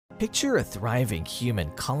Picture a thriving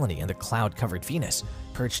human colony on the cloud-covered Venus,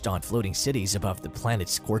 perched on floating cities above the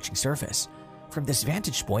planet's scorching surface. From this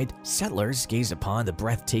vantage point, settlers gaze upon the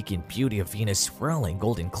breathtaking beauty of Venus' swirling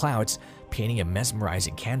golden clouds, painting a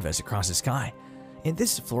mesmerizing canvas across the sky. In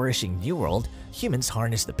this flourishing new world, humans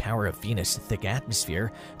harness the power of Venus' thick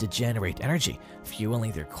atmosphere to generate energy,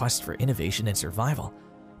 fueling their quest for innovation and survival.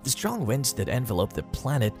 The strong winds that envelope the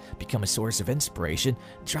planet become a source of inspiration,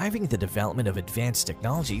 driving the development of advanced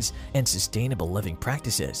technologies and sustainable living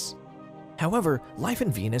practices. However, life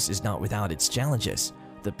on Venus is not without its challenges.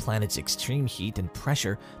 The planet's extreme heat and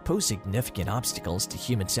pressure pose significant obstacles to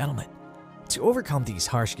human settlement. To overcome these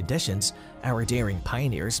harsh conditions, our daring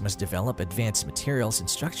pioneers must develop advanced materials and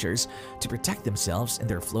structures to protect themselves and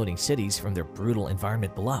their floating cities from their brutal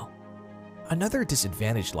environment below. Another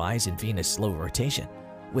disadvantage lies in Venus' slow rotation.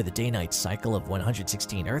 With a day-night cycle of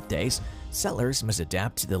 116 Earth days, settlers must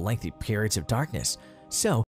adapt to the lengthy periods of darkness. So,